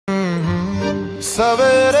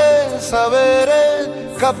सवेरे सवेरे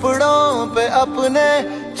कपड़ों पे अपने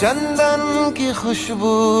चंदन की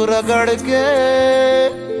खुशबू रगड़ के,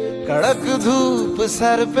 कड़क धूप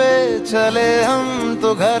सर पे चले हम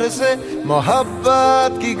तो घर से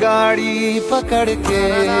मोहब्बत की गाड़ी पकड़ के।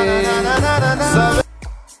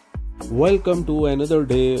 Welcome to another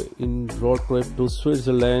day in road trip to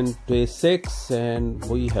Switzerland, day 6, and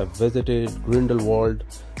we have visited Grindelwald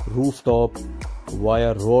rooftop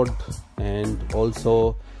via road, and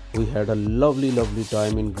also we had a lovely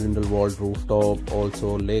time in Grindelwald rooftop,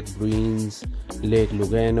 also Lake Brienz, Lake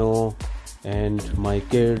Lugano, and my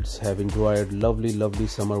kids have enjoyed lovely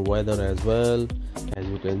summer weather as well. As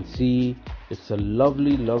you can see, it's a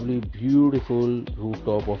lovely beautiful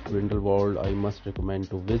rooftop of Grindelwald. I must recommend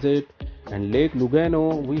to visit. And Lake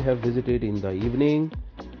Lugano we have visited in the evening,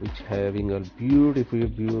 which having a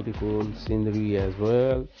beautiful scenery as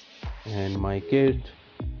well. And my kid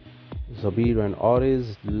Zabir and Aare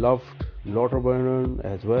loved Lauterbrunnen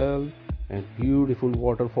as well, and beautiful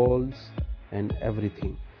waterfalls and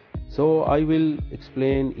everything. So I will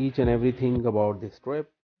explain each and everything about this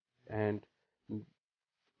trip, and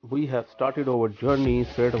we have started our journey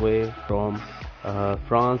straight away from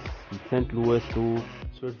France, St. Louis to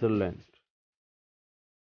Switzerland.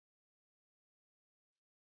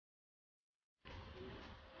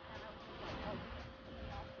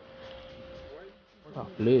 The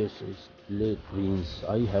place is Lake Brienz.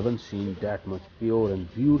 I haven't seen that much pure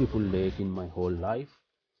and beautiful lake in my whole life.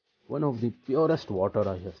 One of the purest water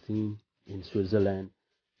I have seen in Switzerland,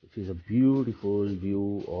 which is a beautiful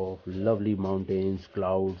view of lovely mountains,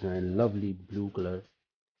 clouds, and lovely blue color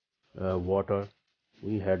water.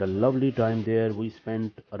 We had a lovely time there. We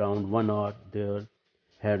spent around 1 hour there,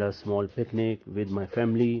 had a small picnic with my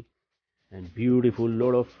family, and beautiful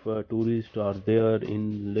lot of tourists are there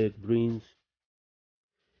in Lake Brienz,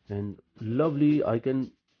 and lovely. I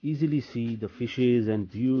can easily see the fishes and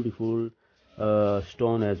beautiful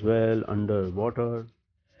stone as well underwater.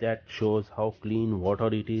 That shows how clean water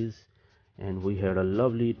it is, and we had a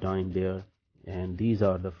lovely time there. And these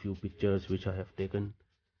are the few pictures which I have taken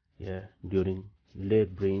during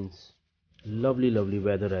Lake Brienz. Lovely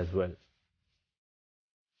weather as well.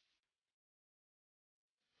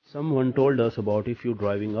 Someone told us about if you're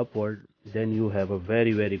driving upward, then you have a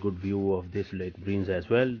very good view of this Lake Brienz as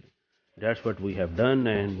well. That's what we have done,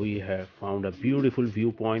 and we have found a beautiful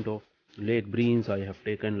viewpoint of Lake Brienz. I have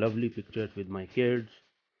taken lovely pictures with my kids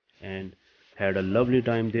and had a lovely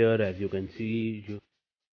time there. As you can see,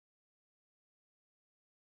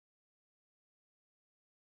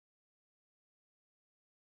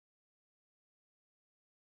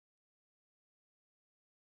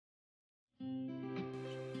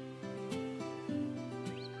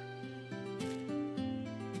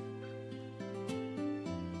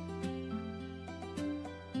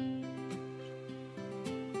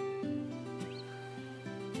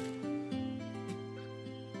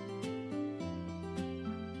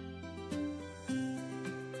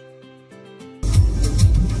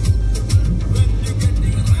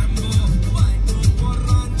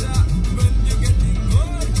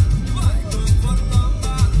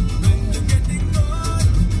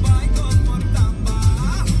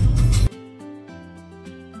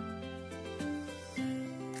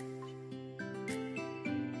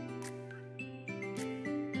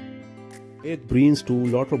 Lake Brienz to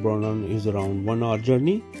Lauterbrunnen is around 1 hour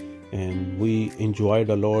journey, and we enjoyed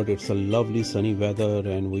a lot. It's a lovely sunny weather,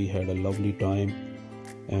 and we had a lovely time,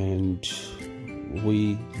 and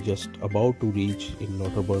we just about to reach in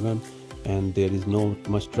Lauterbrunnen, and there is no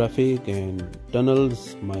much traffic and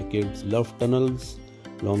tunnels. My kids love tunnels.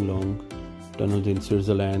 Long tunnels in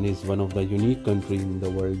Switzerland is one of the unique countries in the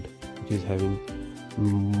world which is having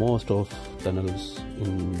most of tunnels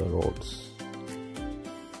in the roads.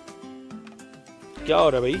 क्या हो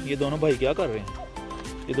रहा है भाई? ये दोनों भाई क्या कर रहे हैं?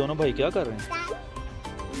 ये दोनों भाई क्या कर रहे हैं?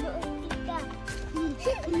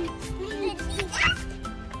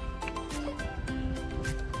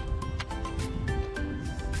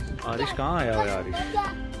 आरिश कहाँ आया हुआ है? Aarish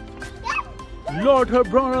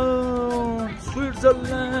Lauterbrunnen,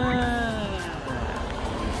 Switzerland,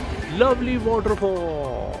 lovely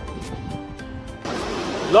waterfall.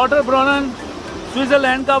 Lauterbrunnen,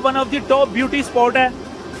 Switzerland का one of the top beauty spot है,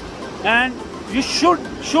 and you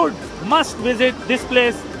must visit this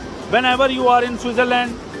place whenever you are in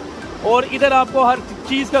Switzerland. और इधर आपको हर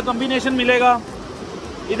चीज़ का कम्बिनेशन मिलेगा.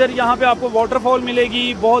 इधर यहाँ पे आपको वाटरफॉल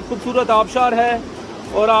मिलेगी, बहुत खूबसूरत आबशार है,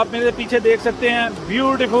 और आप मेरे पीछे देख सकते हैं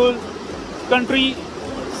ब्यूटीफुल कंट्री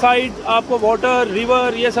साइड आपको वाटर,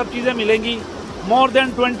 रिवर, ये सब चीज़ें मिलेंगी. मोर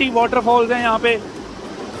देन 20 वाटरफॉल्स हैं यहाँ पे,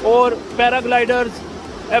 और पैराग्लाइडर्स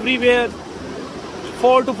एवरीवेयर.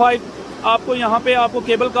 4 to 5 आपको यहाँ पे आपको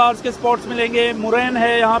केबल कार्स के स्पॉट्स मिलेंगे। मुरैन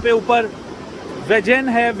है यहाँ पे ऊपर, वेजेन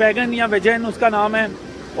है, वैगन या वेजेन उसका नाम है,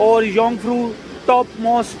 और योंगफ्रू टॉप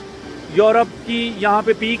मोस्ट यूरोप की यहाँ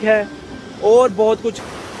पे पीक है, और बहुत कुछ।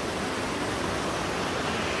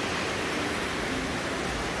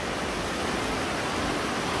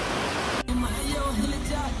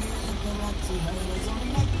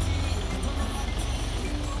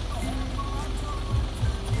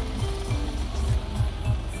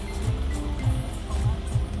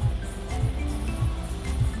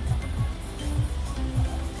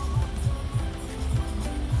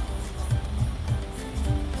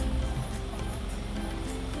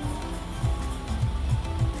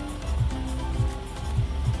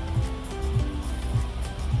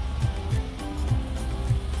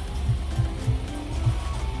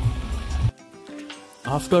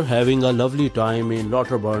 After having a lovely time in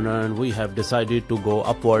Lauterbrunnen, we have decided to go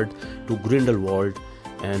upward to Grindelwald,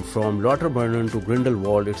 and from Lauterbrunnen to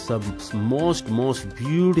Grindelwald, it's the most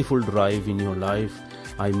beautiful drive in your life.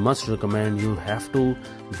 I must recommend you have to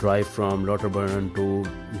drive from Lauterbrunnen to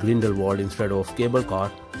Grindelwald instead of cable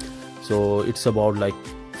car. So it's about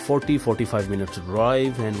like 40-45 minutes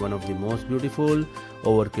drive, and one of the most beautiful,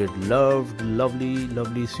 our kid loved,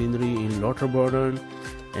 lovely scenery in Lauterbrunnen.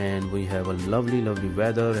 And we have a lovely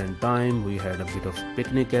weather and time. We had a bit of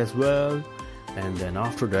picnic as well, and then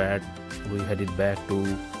after that we headed back to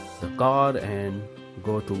the car and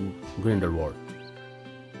go to Grindelwald.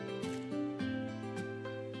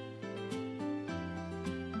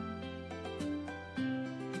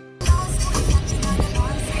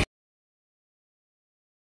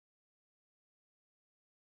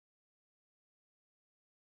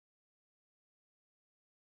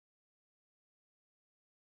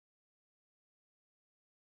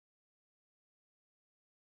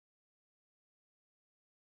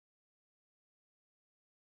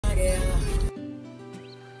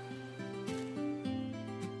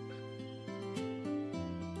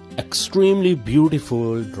 Extremely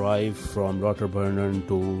beautiful drive from Lauterbrunnen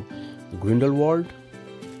to Grindelwald.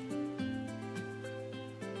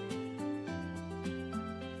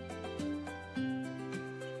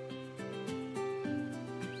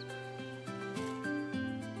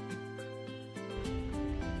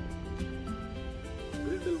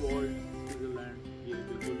 Grindelwald, Switzerland, ये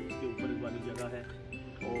बिल्कुल उसके ऊपर वाली जगह है,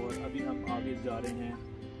 और अभी हम आगे जा रहे हैं।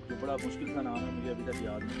 तो बड़ा मुश्किल सा नाम है, मुझे अभी तक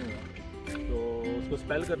याद नहीं हुआ, तो उसको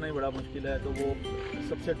स्पेल करना ही बड़ा मुश्किल है। तो वो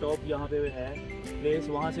सबसे टॉप यहाँ पे है प्लेस,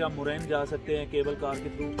 वहाँ से आप मुरैन जा सकते हैं केबल कार के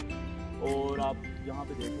थ्रू, और आप यहाँ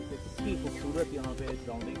पे देख सकते हैं कितनी खूबसूरत यहाँ पे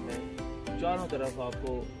सराउंडिंग है। चारों तरफ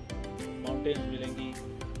आपको माउंटेन्स मिलेंगी,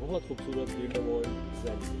 बहुत खूबसूरत ग्रिंडलवाल्ड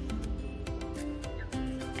वैली।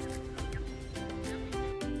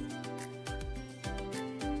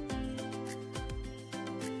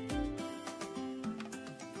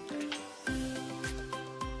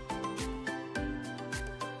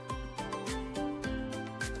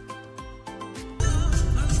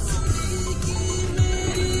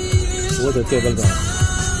 वो तो cable car.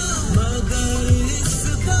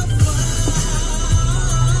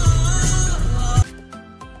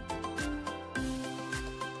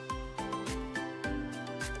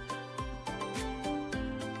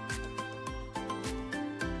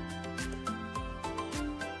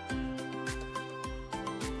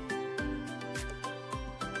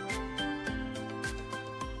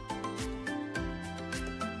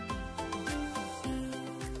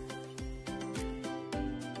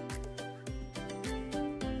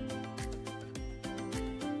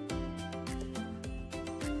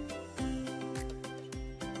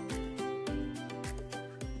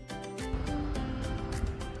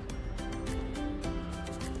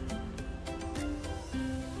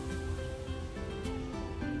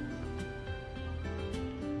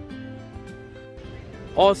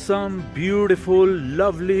 Awesome, beautiful,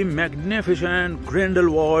 lovely, magnificent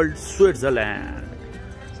Grindelwald, Switzerland.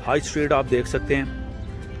 High street आप देख सकते हैं,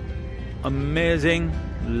 अमेजिंग,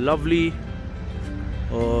 लवली।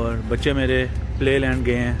 और बच्चे मेरे प्ले लैंड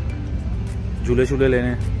गए हैं झूले शूले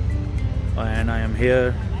लेने, and I am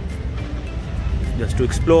here just to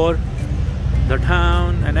explore the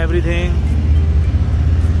town and everything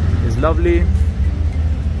is lovely.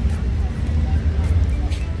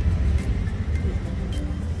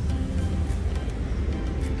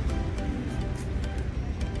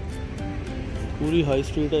 पूरी हाई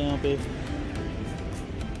स्ट्रीट है यहाँ पे।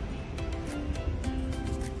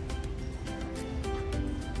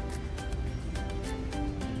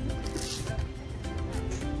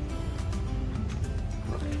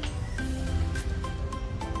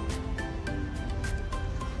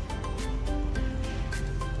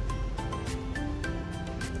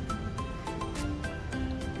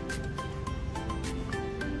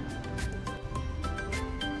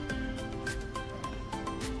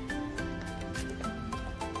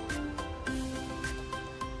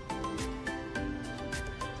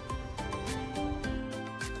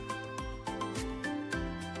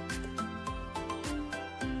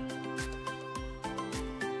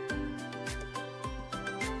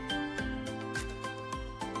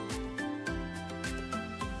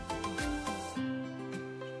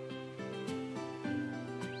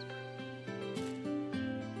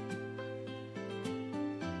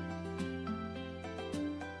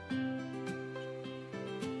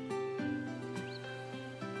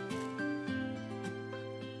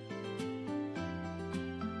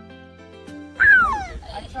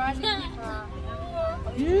 Yeah,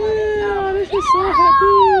 this is so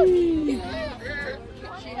happy.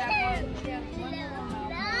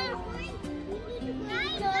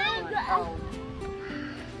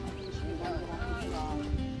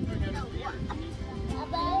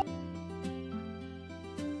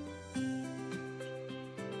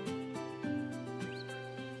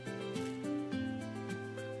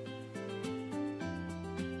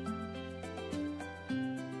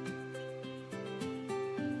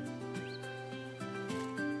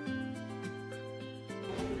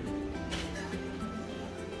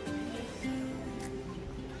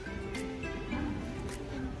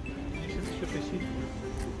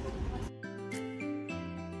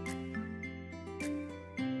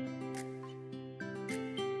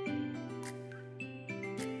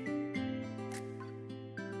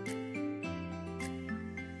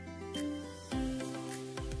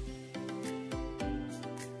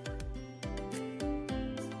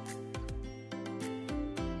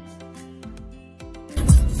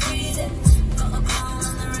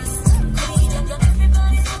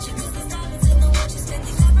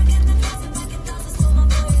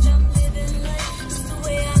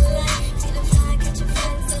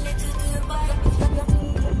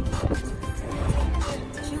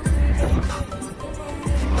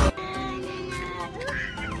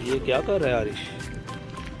 ये क्या कर रहा है आरिश?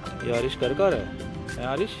 ये आरिश कर रहा है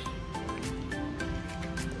आरिश?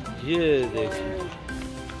 ये देखिए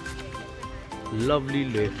लवली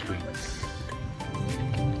लेक ब्रिंस।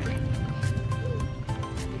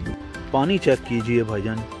 पानी चेक कीजिए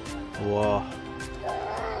भाईजान, वाह,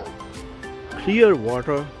 clear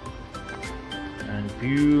water and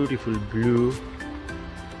beautiful blue.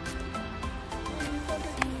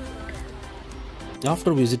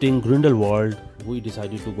 After visiting Grindelwald, we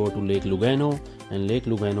decided to go to Lake Lugano, and Lake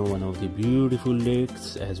Lugano, one of the beautiful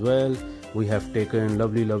lakes as well. We have taken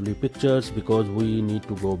lovely pictures because we need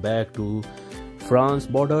to go back to France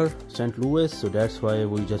border, St. Louis, so that's why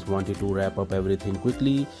we just wanted to wrap up everything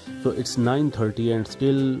quickly. So it's 9:30 and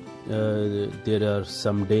still there are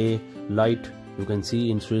some day light. You can see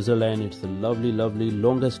in Switzerland it's a lovely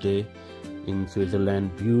longest day in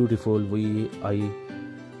Switzerland. Beautiful. I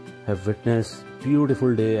have witnessed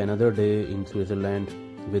beautiful day, another day in Switzerland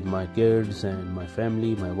with my kids and my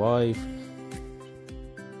family, my wife.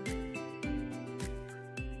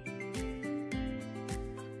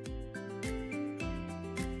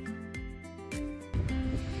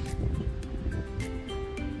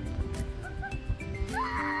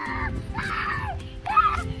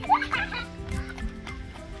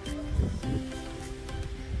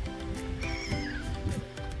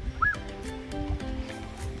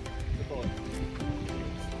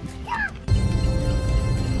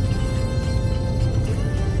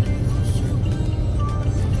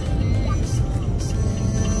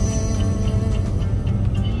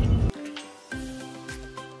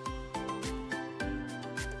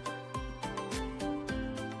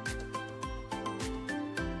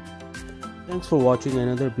 Thanks for watching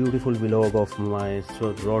another beautiful vlog of my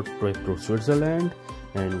road trip to Switzerland,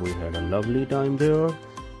 and we had a lovely time there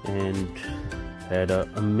and had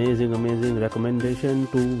an amazing recommendation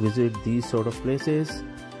to visit these sort of places.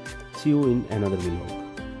 See you in another vlog.